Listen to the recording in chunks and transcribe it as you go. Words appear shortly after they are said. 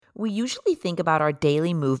We usually think about our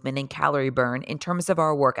daily movement and calorie burn in terms of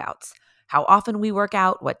our workouts. How often we work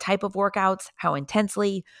out, what type of workouts, how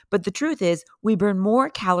intensely. But the truth is, we burn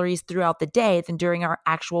more calories throughout the day than during our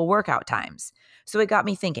actual workout times. So it got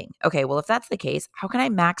me thinking, okay, well, if that's the case, how can I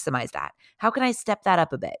maximize that? How can I step that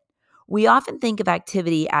up a bit? We often think of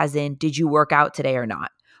activity as in, did you work out today or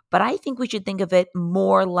not? But I think we should think of it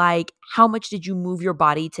more like, how much did you move your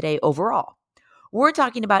body today overall? We're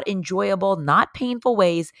talking about enjoyable, not painful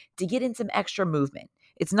ways to get in some extra movement.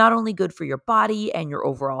 It's not only good for your body and your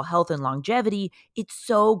overall health and longevity, it's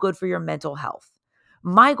so good for your mental health.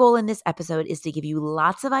 My goal in this episode is to give you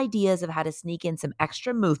lots of ideas of how to sneak in some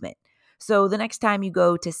extra movement. So the next time you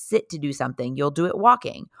go to sit to do something, you'll do it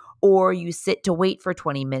walking, or you sit to wait for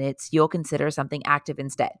 20 minutes, you'll consider something active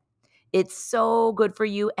instead. It's so good for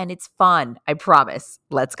you and it's fun, I promise.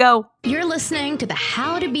 Let's go. You're listening to the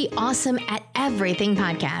How to Be Awesome at Everything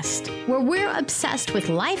podcast, where we're obsessed with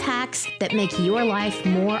life hacks that make your life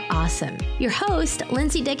more awesome. Your host,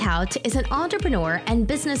 Lindsay Dickhout, is an entrepreneur and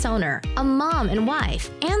business owner, a mom and wife,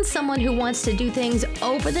 and someone who wants to do things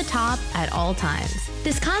over the top at all times.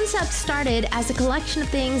 This concept started as a collection of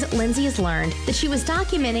things Lindsay has learned that she was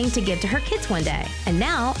documenting to give to her kids one day, and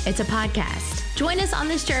now it's a podcast. Join us on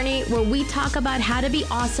this journey where we talk about how to be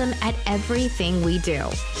awesome at everything we do.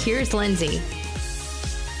 Here's Lindsay.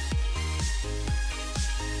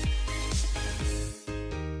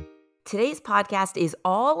 Today's podcast is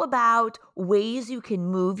all about ways you can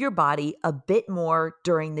move your body a bit more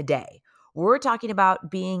during the day. We're talking about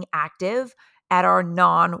being active at our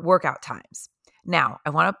non-workout times. Now, I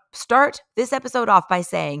want to start this episode off by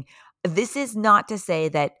saying this is not to say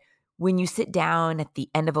that when you sit down at the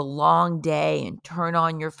end of a long day and turn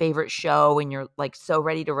on your favorite show and you're like so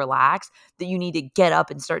ready to relax that you need to get up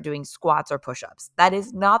and start doing squats or push-ups. That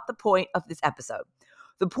is not the point of this episode.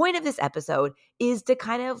 The point of this episode is to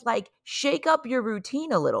kind of like shake up your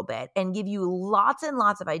routine a little bit and give you lots and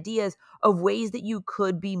lots of ideas of ways that you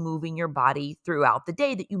could be moving your body throughout the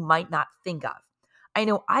day that you might not think of. I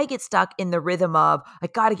know I get stuck in the rhythm of I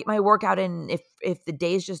got to get my workout in. If the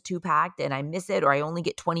day is just too packed and I miss it, or I only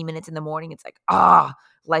get 20 minutes in the morning, it's like,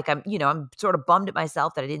 like I'm sort of bummed at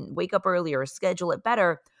myself that I didn't wake up earlier or schedule it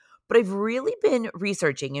better. But I've really been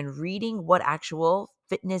researching and reading what actual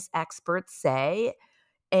fitness experts say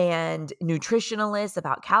and nutritionalists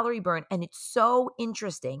about calorie burn. And it's so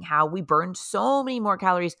interesting how we burn so many more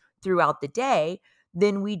calories throughout the day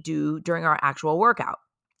than we do during our actual workout.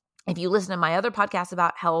 If you listen to my other podcasts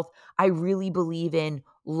about health, I really believe in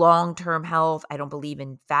long-term health. I don't believe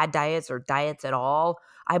in fad diets or diets at all.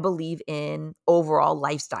 I believe in overall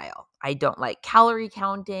lifestyle. I don't like calorie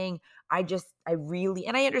counting. I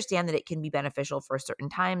understand that it can be beneficial for certain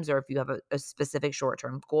times or if you have a specific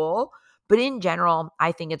short-term goal. But in general,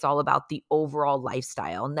 I think it's all about the overall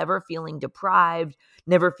lifestyle, never feeling deprived,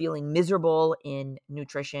 never feeling miserable in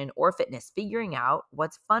nutrition or fitness, figuring out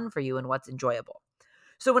what's fun for you and what's enjoyable.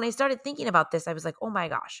 So when I started thinking about this, I was like, oh my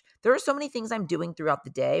gosh, there are so many things I'm doing throughout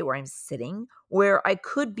the day where I'm sitting, where I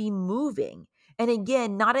could be moving. And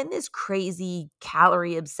again, not in this crazy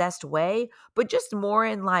calorie obsessed way, but just more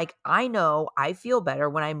in like, I know I feel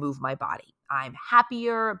better when I move my body. I'm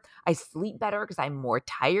happier. I sleep better because I'm more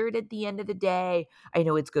tired at the end of the day. I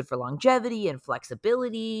know it's good for longevity and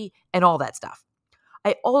flexibility and all that stuff.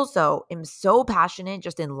 I also am so passionate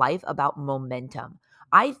just in life about momentum.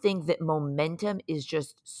 I think that momentum is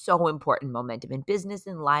just so important. Momentum in business,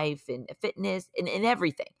 in life, in fitness, in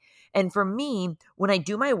everything. And for me, when I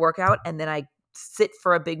do my workout and then I sit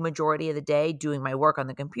for a big majority of the day doing my work on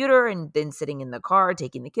the computer and then sitting in the car,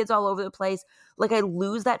 taking the kids all over the place, like I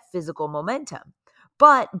lose that physical momentum.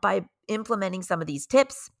 But by implementing some of these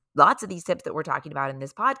tips, lots of these tips that we're talking about in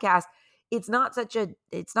this podcast, it's not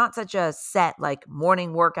such a set like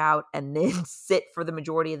morning workout and then sit for the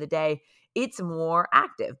majority of the day. It's more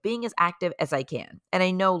active, being as active as I can. And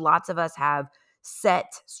I know lots of us have set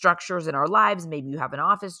structures in our lives. Maybe you have an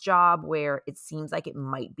office job where it seems like it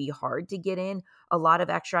might be hard to get in a lot of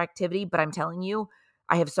extra activity, but I'm telling you,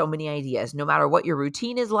 I have so many ideas. No matter what your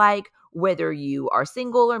routine is like, whether you are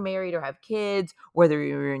single or married or have kids, whether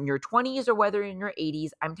you're in your 20s or whether you're in your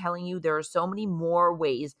 80s, I'm telling you, there are so many more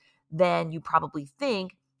ways than you probably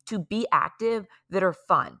think to be active that are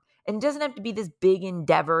fun. And it doesn't have to be this big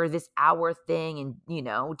endeavor, this hour thing and,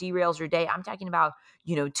 derails your day. I'm talking about,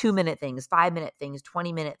 2-minute things, 5-minute things,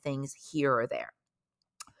 20-minute things here or there.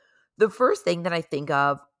 The first thing that I think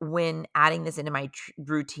of when adding this into my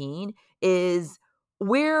routine is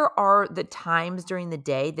where are the times during the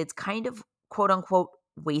day that's kind of quote unquote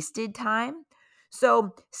wasted time.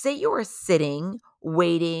 So say you are sitting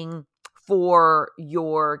waiting for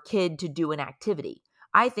your kid to do an activity.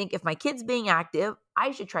 I think if my kid's being active,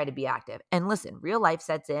 I should try to be active. And listen, real life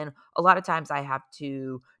sets in. A lot of times I have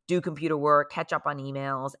to do computer work, catch up on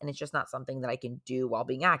emails, and it's just not something that I can do while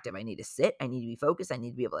being active. I need to sit, I need to be focused, I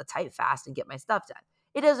need to be able to type fast and get my stuff done.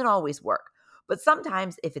 It doesn't always work. But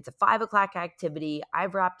sometimes if it's a 5 o'clock activity,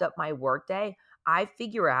 I've wrapped up my workday, I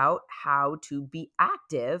figure out how to be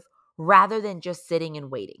active rather than just sitting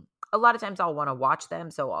and waiting. A lot of times I'll want to watch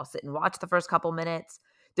them, so I'll sit and watch the first couple minutes.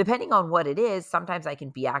 Depending on what it is, sometimes I can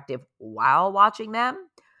be active while watching them.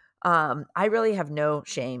 I really have no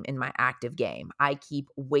shame in my active game. I keep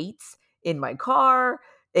weights in my car,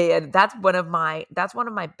 and that's one of my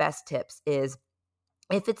best tips is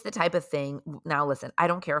if it's the type of thing. Now listen, I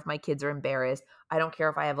don't care if my kids are embarrassed. I don't care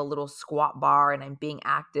if I have a little squat bar and I'm being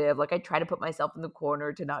active. Like I try to put myself in the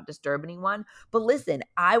corner to not disturb anyone. But listen,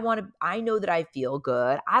 I know that I feel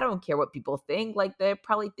good. I don't care what people think. Like they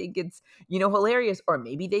probably think it's, hilarious, or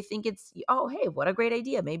maybe they think it's, oh, hey, what a great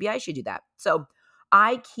idea. Maybe I should do that. So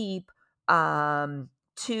I keep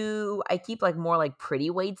I keep like more like pretty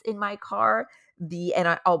weights in my car.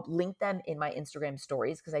 I'll link them in my Instagram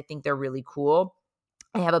stories because I think they're really cool.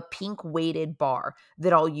 I have a pink weighted bar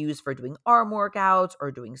that I'll use for doing arm workouts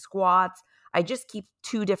or doing squats. I just keep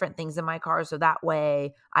two different things in my car so that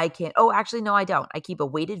way I can. Oh, actually, no, I don't. I keep a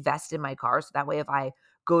weighted vest in my car so that way if I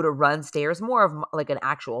go to run stairs, more of like an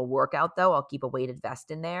actual workout though, I'll keep a weighted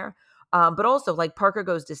vest in there. But also, like Parker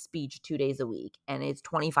goes to speech 2 days a week and it's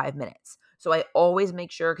 25 minutes. So I always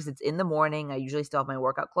make sure because it's in the morning. I usually still have my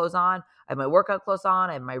workout clothes on. I have my workout clothes on.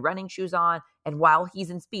 I have my running shoes on. And while he's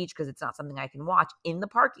in speech, because it's not something I can watch in the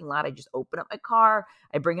parking lot, I just open up my car,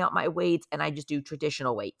 I bring out my weights, and I just do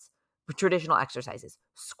traditional weights, traditional exercises,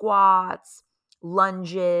 squats,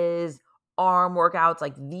 lunges, arm workouts,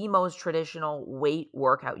 like the most traditional weight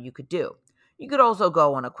workout you could do. You could also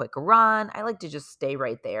go on a quick run. I like to just stay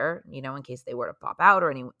right there, in case they were to pop out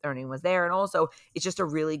or anyone was there. And also, it's just a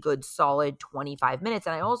really good, solid 25 minutes.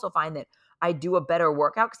 And I also find that I do a better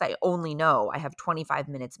workout because I only know I have 25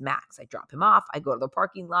 minutes max. I drop him off. I go to the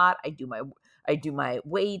parking lot. I do my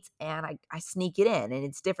weights and I sneak it in. And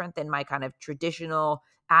it's different than my kind of traditional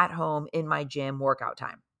at home in my gym workout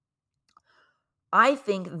time. I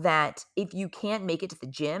think that if you can't make it to the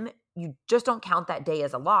gym, you just don't count that day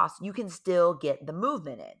as a loss. You can still get the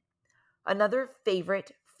movement in. Another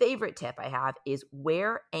favorite tip I have is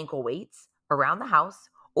wear ankle weights around the house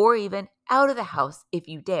or even out of the house if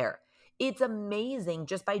you dare. It's amazing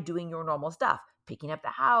just by doing your normal stuff, picking up the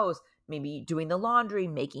house, maybe doing the laundry,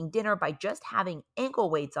 making dinner, by just having ankle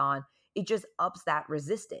weights on. It just ups that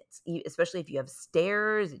resistance, especially if you have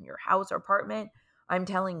stairs in your house or apartment. I'm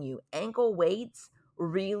telling you, ankle weights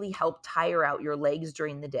really help tire out your legs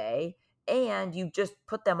during the day, and you just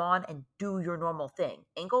put them on and do your normal thing.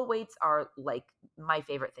 Ankle weights are like my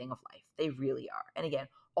favorite thing of life. They really are. And again,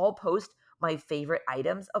 I'll post my favorite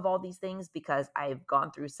items of all these things because I've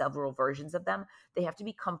gone through several versions of them. They have to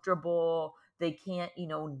be comfortable. They can't,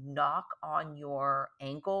 knock on your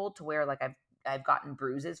ankle to where like I've gotten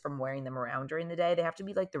bruises from wearing them around during the day. They have to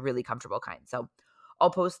be like the really comfortable kind. So I'll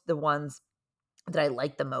post the ones that I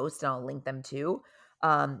like the most and I'll link them too.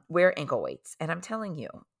 Wear ankle weights. And I'm telling you,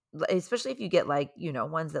 especially if you get like,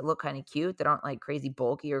 ones that look kind of cute that aren't like crazy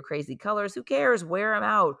bulky or crazy colors, who cares? Wear them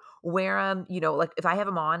out. Wear them, like if I have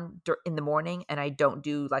them on in the morning and I don't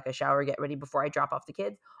do like a shower, get ready before I drop off the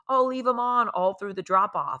kids, I'll leave them on all through the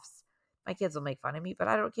drop offs. My kids will make fun of me, but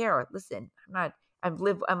I don't care. Listen, I'm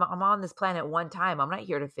on this planet one time. I'm not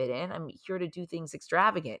here to fit in. I'm here to do things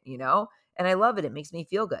extravagant, and I love it. It makes me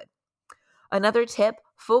feel good. Another tip,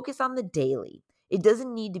 focus on the daily. It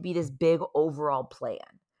doesn't need to be this big overall plan.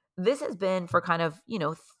 This has been for kind of,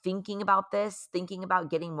 thinking about this, thinking about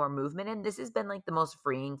getting more movement in. This has been like the most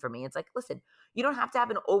freeing for me. It's like, listen, you don't have to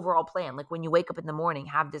have an overall plan. Like when you wake up in the morning,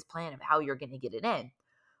 have this plan of how you're going to get it in.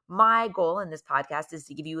 My goal in this podcast is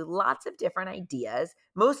to give you lots of different ideas.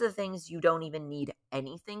 Most of the things you don't even need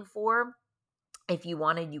anything for. If you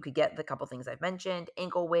wanted, you could get the couple things I've mentioned: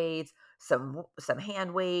 ankle weights, some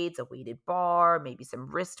hand weights, a weighted bar, maybe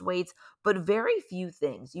some wrist weights, but very few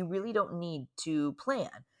things. You really don't need to plan.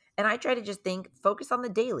 And I try to just focus on the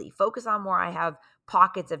daily, focus on where I have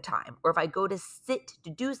pockets of time. Or if I go to sit to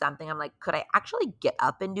do something, I'm like, could I actually get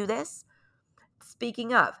up and do this?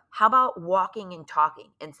 Speaking of, how about walking and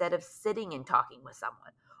talking instead of sitting and talking with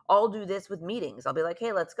someone? I'll do this with meetings. I'll be like,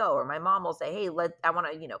 hey, let's go. Or my mom will say, hey, I want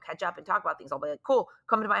to, catch up and talk about things. I'll be like, cool,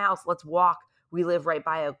 come to my house. Let's walk. We live right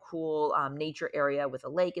by a cool nature area with a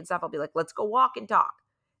lake and stuff. I'll be like, let's go walk and talk.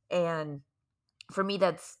 And for me,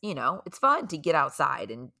 that's, it's fun to get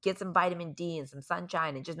outside and get some vitamin D and some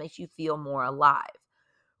sunshine. It just makes you feel more alive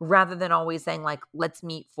rather than always saying like, let's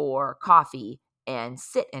meet for coffee and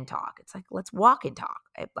sit and talk. It's like, let's walk and talk.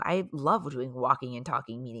 I love doing walking and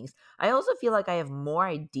talking meetings. I also feel like I have more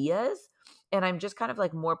ideas and I'm just kind of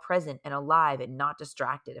like more present and alive and not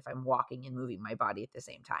distracted if I'm walking and moving my body at the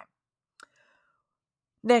same time.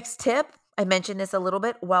 Next tip, I mentioned this a little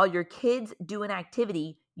bit. While your kids do an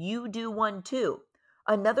activity, you do one too.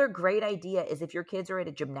 Another great idea is if your kids are at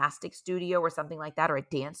a gymnastics studio or something like that, or a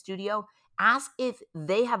dance studio, ask if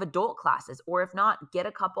they have adult classes, or if not, get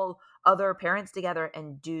a couple other parents together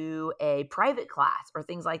and do a private class or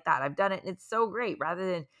things like that. I've done it and it's so great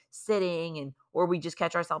rather than sitting or we just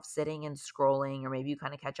catch ourselves sitting and scrolling, or maybe you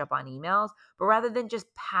kind of catch up on emails, but rather than just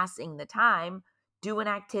passing the time, do an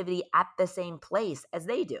activity at the same place as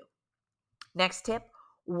they do. Next tip,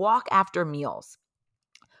 walk after meals.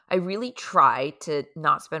 I really try to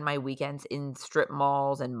not spend my weekends in strip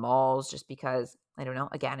malls and malls just because, I don't know,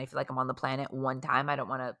 again, I feel like I'm on the planet one time. I don't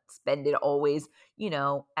want to spend it always,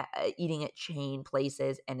 eating at chain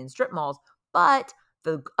places and in strip malls. But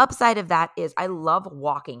the upside of that is I love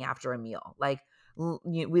walking after a meal. Like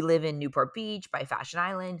we live in Newport Beach by Fashion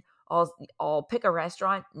Island. I'll pick a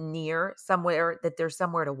restaurant near somewhere that there's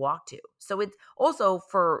somewhere to walk to. So it's also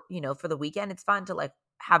for the weekend, it's fun to like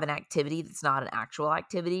have an activity that's not an actual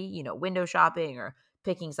activity, window shopping or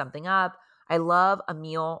picking something up. I love a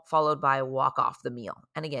meal followed by a walk off the meal.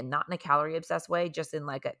 And again, not in a calorie obsessed way, just in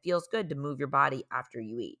like it feels good to move your body after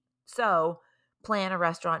you eat. So plan a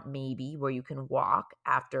restaurant maybe where you can walk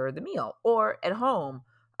after the meal, or at home,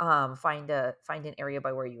 find an area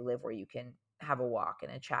by where you live where you can have a walk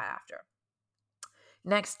and a chat after.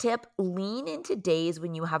 Next tip, lean into days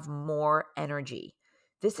when you have more energy.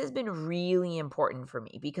 This has been really important for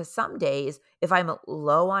me because some days, if I'm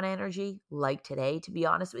low on energy, like today, to be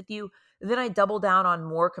honest with you, then I double down on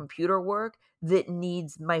more computer work that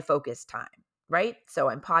needs my focus time, right?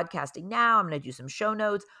 So I'm podcasting now. I'm going to do some show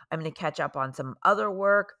notes. I'm going to catch up on some other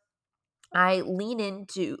work. I lean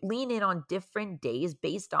in on different days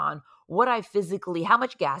based on how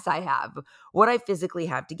much gas I have, what I physically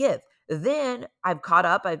have to give. Then I've caught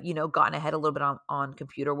up. I've, gotten ahead a little bit on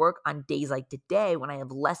computer work on days like today when I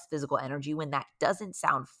have less physical energy, when that doesn't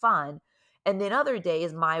sound fun. And then other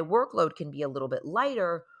days, my workload can be a little bit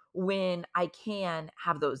lighter when I can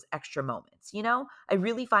have those extra moments. I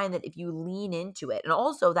really find that if you lean into it, and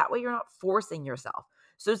also that way you're not forcing yourself.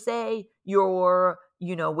 So say you're,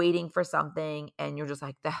 waiting for something and you're just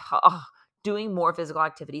like, doing more physical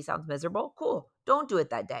activity sounds miserable. Cool. Don't do it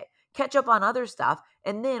that day. Catch up on other stuff.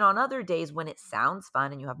 And then on other days when it sounds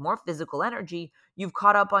fun and you have more physical energy, you've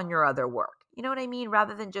caught up on your other work. You know what I mean?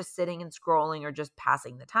 Rather than just sitting and scrolling or just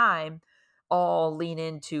passing the time, I'll lean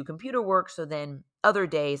into computer work. So then other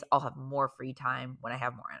days I'll have more free time when I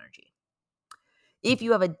have more energy. If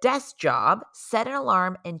you have a desk job, set an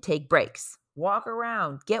alarm and take breaks. Walk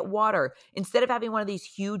around, get water. Instead of having one of these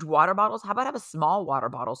huge water bottles, how about have a small water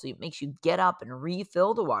bottle so it makes you get up and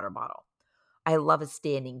refill the water bottle? I love a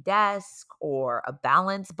standing desk or a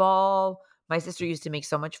balance ball. My sister used to make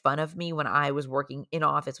so much fun of me when I was working in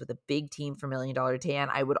office with a big team for $1 Million Tan.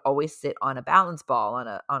 I would always sit on a balance ball,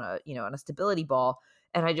 on a stability ball,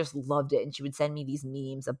 and I just loved it. And she would send me these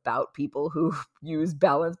memes about people who use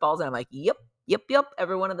balance balls, and I'm like, yep.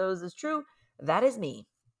 Every one of those is true. That is me.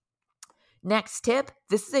 Next tip.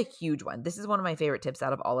 This is a huge one. This is one of my favorite tips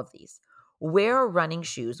out of all of these. Wear running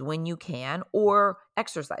shoes when you can, or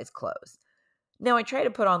exercise clothes. Now, I try to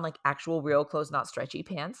put on like actual real clothes, not stretchy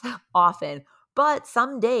pants often, but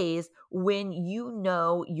some days when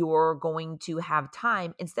you're going to have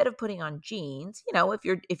time, instead of putting on jeans,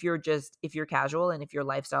 if you're casual and if your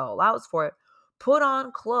lifestyle allows for it, put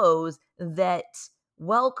on clothes that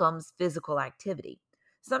welcomes physical activity.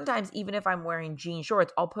 Sometimes even if I'm wearing jean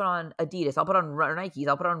shorts, I'll put on Adidas, I'll put on Nikes,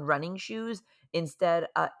 I'll put on running shoes instead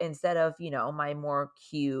of, my more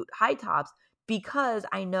cute high tops, because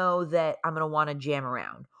I know that I'm going to want to jam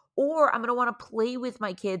around, or I'm going to want to play with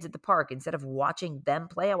my kids at the park. Instead of watching them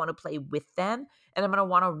play, I want to play with them, and I'm going to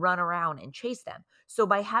want to run around and chase them. So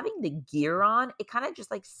by having the gear on, it kind of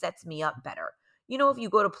just like sets me up better. If you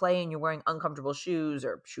go to play and you're wearing uncomfortable shoes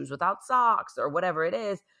or shoes without socks or whatever it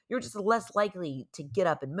is, you're just less likely to get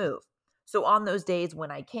up and move. So on those days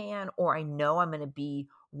when I can, or I know I'm going to be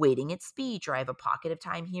waiting at speech, or I have a pocket of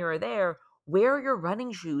time here or there, wear your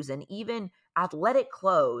running shoes and even athletic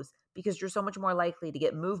clothes, because you're so much more likely to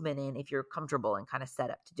get movement in if you're comfortable and kind of set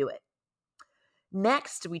up to do it.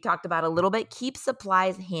 Next, we talked about a little bit, keep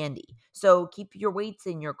supplies handy. So keep your weights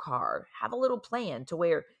in your car. Have a little plan to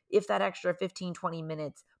where if that extra 15, 20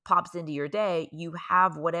 minutes pops into your day, you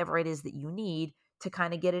have whatever it is that you need to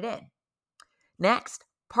kind of get it in. Next,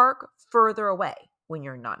 park further away when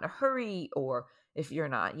you're not in a hurry, or if you're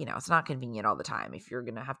not, it's not convenient all the time. If you're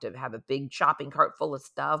going to have a big shopping cart full of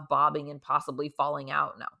stuff bobbing and possibly falling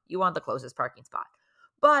out, no, you want the closest parking spot.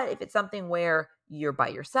 But if it's something where you're by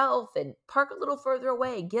yourself and park a little further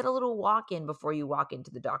away, get a little walk in before you walk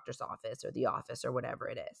into the doctor's office or the office or whatever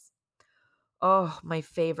it is. Oh, my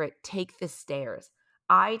favorite, take the stairs.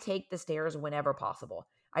 I take the stairs whenever possible.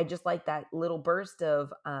 I just like that little burst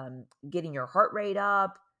of getting your heart rate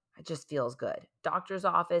up. It just feels good. Doctor's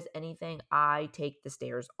office, anything, I take the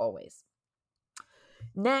stairs always.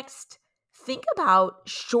 Next, think about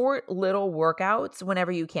short little workouts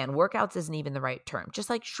whenever you can. Workouts isn't even the right term, just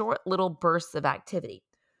like short little bursts of activity.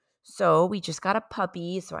 So we just got a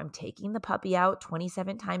puppy. So I'm taking the puppy out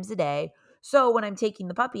 27 times a day. So when I'm taking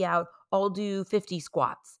the puppy out, I'll do 50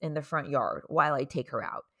 squats in the front yard while I take her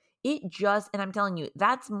out. And I'm telling you,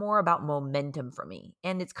 that's more about momentum for me.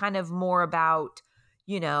 And it's kind of more about,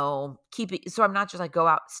 keep it. So I'm not just like go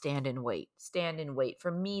out, stand and wait.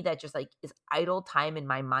 For me, that just like is idle time in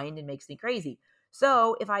my mind and makes me crazy.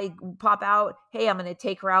 So if I pop out, hey, I'm going to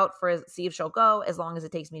take her out see if she'll go, as long as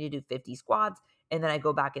it takes me to do 50 squats. And then I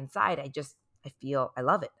go back inside. I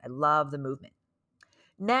love it. I love the movement.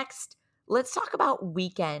 Next, let's talk about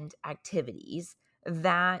weekend activities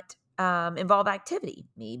that involve activity,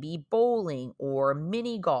 maybe bowling or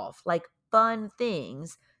mini golf, like fun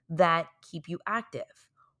things that keep you active,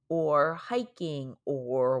 or hiking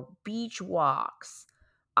or beach walks.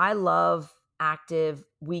 I love active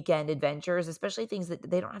weekend adventures, especially things that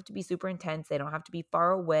they don't have to be super intense, they don't have to be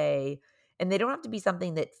far away, and they don't have to be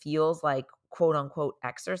something that feels like quote unquote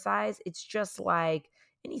exercise. It's just like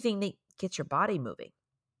anything that gets your body moving.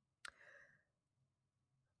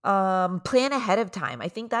 Plan ahead of time. I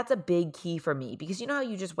think that's a big key for me, because you know how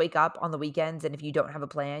you just wake up on the weekends, and if you don't have a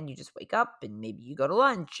plan, you just wake up and maybe you go to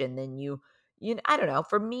lunch and then I don't know.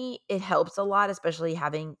 For me, it helps a lot, especially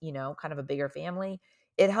having, kind of a bigger family.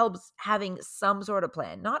 It helps having some sort of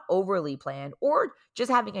plan, not overly planned, or just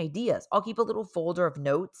having ideas. I'll keep a little folder of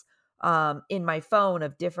notes in my phone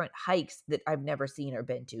of different hikes that I've never seen or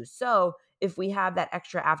been to. So if we have that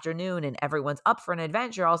extra afternoon and everyone's up for an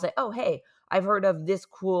adventure, I'll say, oh, hey, I've heard of this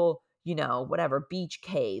cool, whatever, beach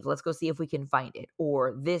cave. Let's go see if we can find it.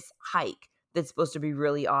 Or this hike that's supposed to be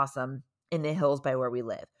really awesome in the hills by where we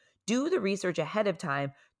live. Do the research ahead of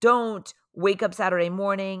time. Don't wake up Saturday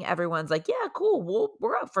morning. Everyone's like, yeah, cool.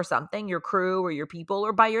 We're up for something. Your crew or your people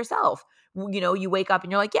or by yourself. You wake up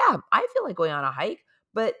and you're like, yeah, I feel like going on a hike.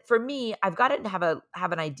 But for me, I've got to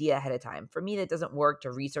have an idea ahead of time. For me, that doesn't work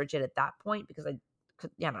to research it at that point, because I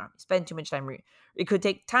don't know, spend too much time. It could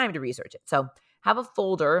take time to research it. So have a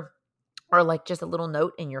folder or like just a little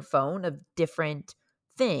note in your phone of different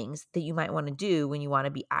things that you might want to do when you want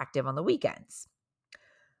to be active on the weekends.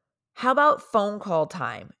 How about phone call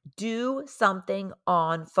time? Do something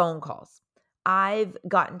on phone calls. I've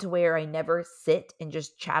gotten to where I never sit and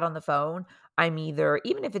just chat on the phone. I'm either,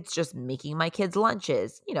 even if it's just making my kids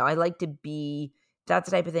lunches, I like to be, that's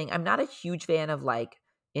the type of thing. I'm not a huge fan of like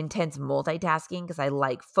intense multitasking, because I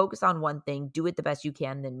like focus on one thing, do it the best you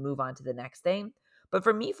can, then move on to the next thing. But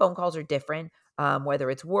for me, phone calls are different. Whether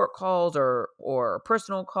it's work calls or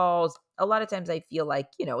personal calls, a lot of times I feel like,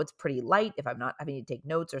 it's pretty light. If I'm not having to take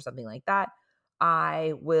notes or something like that,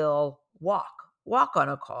 I will walk on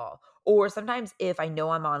a call. Or sometimes if I know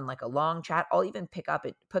I'm on like a long chat, I'll even pick up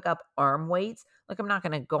arm weights. Like I'm not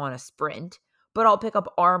going to go on a sprint, but I'll pick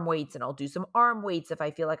up arm weights and I'll do some arm weights if I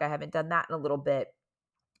feel like I haven't done that in a little bit.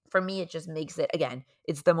 For me, it just makes it, again,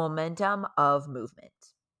 it's the momentum of movement.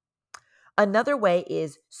 Another way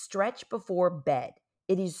is stretch before bed.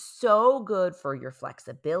 It is so good for your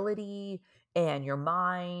flexibility and your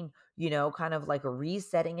mind, kind of like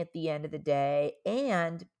resetting at the end of the day.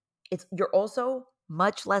 And you're also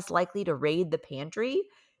much less likely to raid the pantry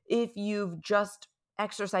if you've just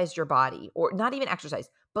exercised your body, or not even exercise,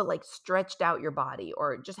 but like stretched out your body,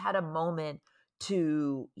 or just had a moment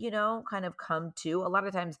to, kind of come to. A lot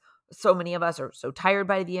of times, so many of us are so tired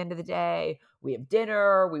by the end of the day. We have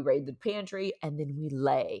dinner, we raid the pantry, and then we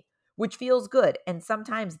lay, which feels good. And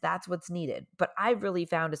sometimes that's what's needed. But I've really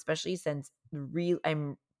found, especially since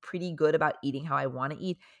I'm pretty good about eating how I want to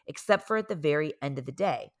eat, except for at the very end of the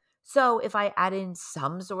day. So if I add in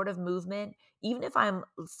some sort of movement, even if I'm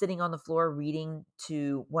sitting on the floor reading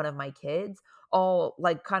to one of my kids, I'll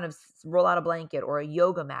like kind of roll out a blanket or a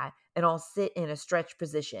yoga mat and I'll sit in a stretch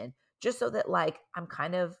position, just so that like I'm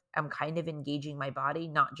kind of engaging my body,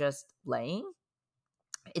 not just laying.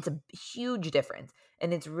 It's a huge difference.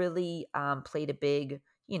 And it's really played a big,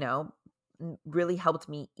 really helped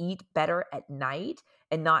me eat better at night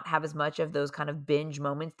and not have as much of those kind of binge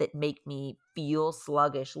moments that make me feel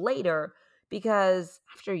sluggish later, because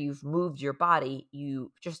after you've moved your body,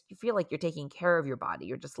 you feel like you're taking care of your body.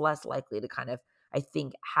 You're just less likely to kind of, I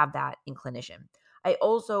think, have that inclination. I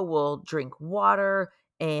also will drink water,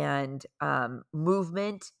 and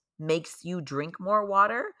movement makes you drink more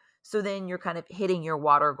water. So then you're kind of hitting your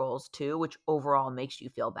water goals too, which overall makes you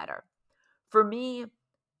feel better. For me,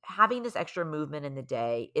 having this extra movement in the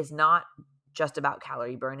day is not just about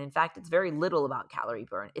calorie burn. In fact, it's very little about calorie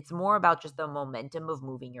burn. It's more about just the momentum of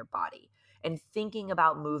moving your body and thinking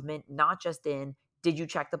about movement, not just in did you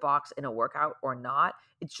check the box in a workout or not?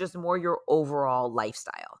 It's just more your overall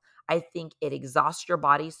lifestyle. I think it exhausts your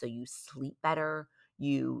body so you sleep better,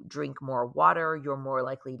 you drink more water, you're more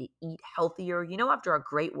likely to eat healthier. After a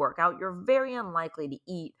great workout, you're very unlikely to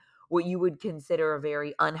eat what you would consider a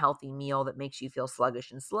very unhealthy meal that makes you feel sluggish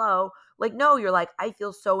and slow. Like, no, you're like, I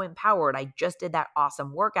feel so empowered. I just did that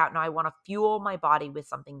awesome workout. Now I want to fuel my body with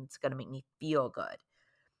something that's going to make me feel good.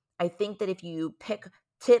 I think that if you pick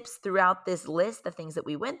tips throughout this list, the things that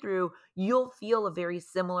we went through, you'll feel a very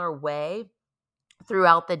similar way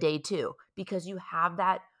throughout the day too, because you have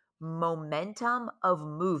that momentum of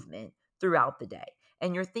movement throughout the day.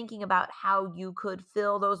 And you're thinking about how you could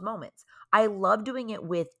fill those moments. I love doing it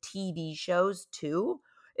with TV shows too.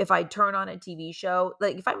 If I turn on a TV show,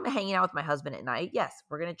 like if I'm hanging out with my husband at night, yes,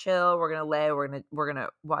 we're going to chill, we're going to lay, we're going to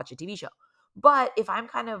watch a TV show. But if I'm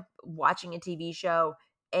kind of watching a TV show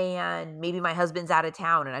and maybe my husband's out of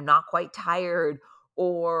town and I'm not quite tired,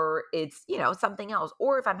 or it's, something else,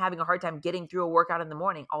 or if I'm having a hard time getting through a workout in the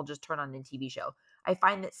morning, I'll just turn on a TV show. I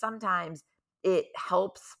find that sometimes it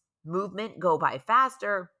helps movement go by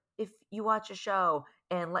faster if you watch a show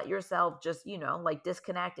and let yourself just, like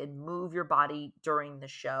disconnect and move your body during the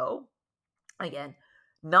show. Again,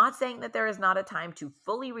 not saying that there is not a time to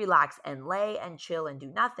fully relax and lay and chill and do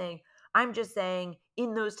nothing. I'm just saying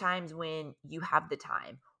in those times when you have the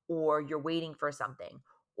time, or you're waiting for something,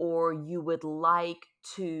 or you would like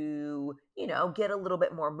to, get a little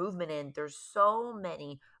bit more movement in, there's so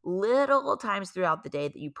many little times throughout the day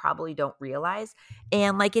that you probably don't realize.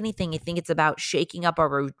 And like anything, I think it's about shaking up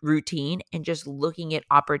our routine and just looking at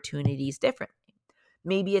opportunities differently.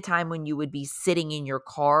 Maybe a time when you would be sitting in your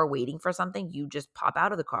car waiting for something, you just pop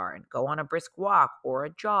out of the car and go on a brisk walk or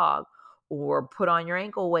a jog, or put on your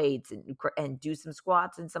ankle weights and do some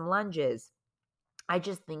squats and some lunges. I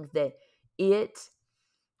just think that it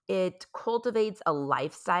it cultivates a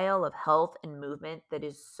lifestyle of health and movement that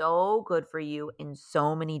is so good for you in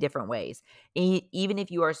so many different ways. Even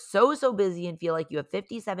if you are so busy and feel like you have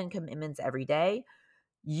 57 commitments every day,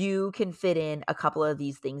 you can fit in a couple of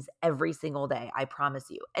these things every single day. I promise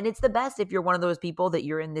you. And it's the best if you're one of those people that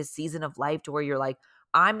you're in this season of life to where you're like,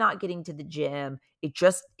 I'm not getting to the gym. It's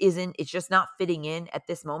just not fitting in at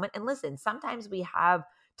this moment. And listen, sometimes we have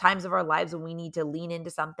times of our lives when we need to lean into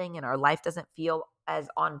something and our life doesn't feel as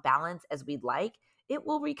on balance as we'd like. It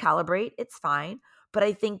will recalibrate. It's fine. But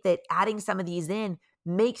I think that adding some of these in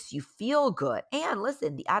makes you feel good. And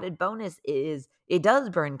listen, the added bonus is it does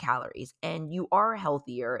burn calories and you are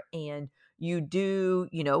healthier, and you do,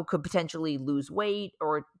 could potentially lose weight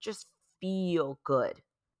or just feel good.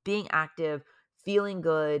 Being active, feeling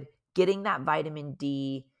good, getting that vitamin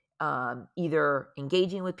D, either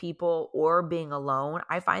engaging with people or being alone.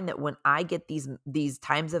 I find that when I get these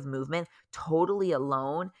times of movement totally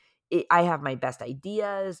alone, I have my best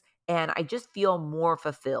ideas and I just feel more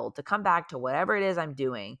fulfilled to come back to whatever it is I'm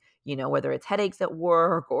doing, whether it's headaches at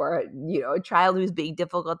work or, a child who's being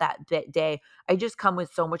difficult that day. I just come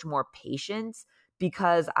with so much more patience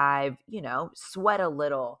because I've, sweat a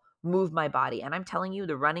little, move my body. And I'm telling you,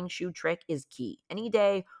 the running shoe trick is key. Any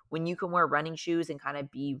day when you can wear running shoes and kind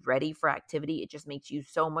of be ready for activity, it just makes you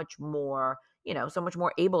so much more, so much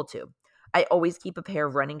more able to. I always keep a pair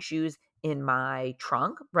of running shoes in my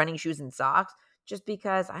trunk, running shoes and socks, just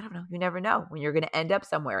because I don't know, you never know when you're going to end up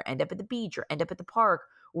somewhere, end up at the beach or end up at the park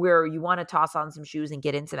where you want to toss on some shoes and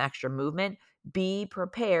get in some extra movement. Be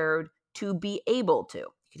prepared to be able to. You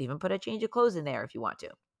could even put a change of clothes in there if you want to.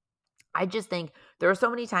 I just think there are so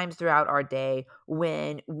many times throughout our day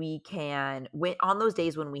when on those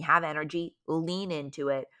days when we have energy, lean into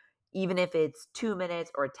it. Even if it's 2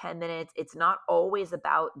 minutes or 10 minutes, it's not always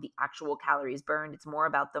about the actual calories burned. It's more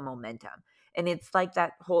about the momentum. And it's like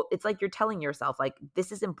it's like you're telling yourself, like,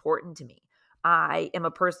 this is important to me. I am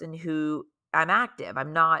a person who I'm active.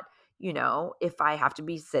 I'm not, if I have to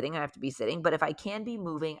be sitting, I have to be sitting. But if I can be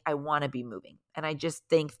moving, I want to be moving. And I just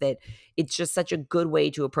think that it's just such a good way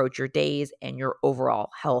to approach your days and your overall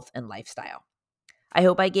health and lifestyle. I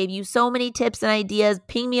hope I gave you so many tips and ideas.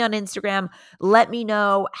 Ping me on Instagram. Let me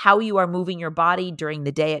know how you are moving your body during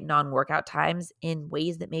the day at non-workout times in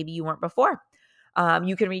ways that maybe you weren't before.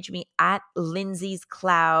 You can reach me at Lindsay's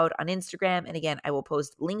Cloud on Instagram. And again, I will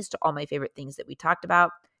post links to all my favorite things that we talked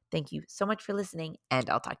about. Thank you so much for listening, and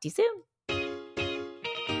I'll talk to you soon.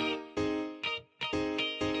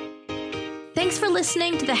 Thanks for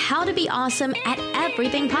listening to the How to Be Awesome at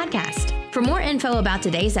Everything podcast. For more info about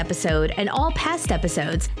today's episode and all past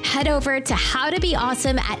episodes, head over to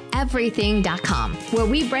howtobeawesomeateverything.com, where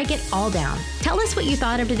we break it all down. Tell us what you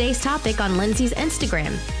thought of today's topic on Lindsay's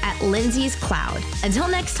Instagram at Lindsay's Cloud. Until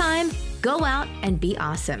next time, go out and be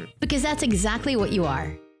awesome, because that's exactly what you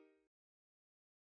are.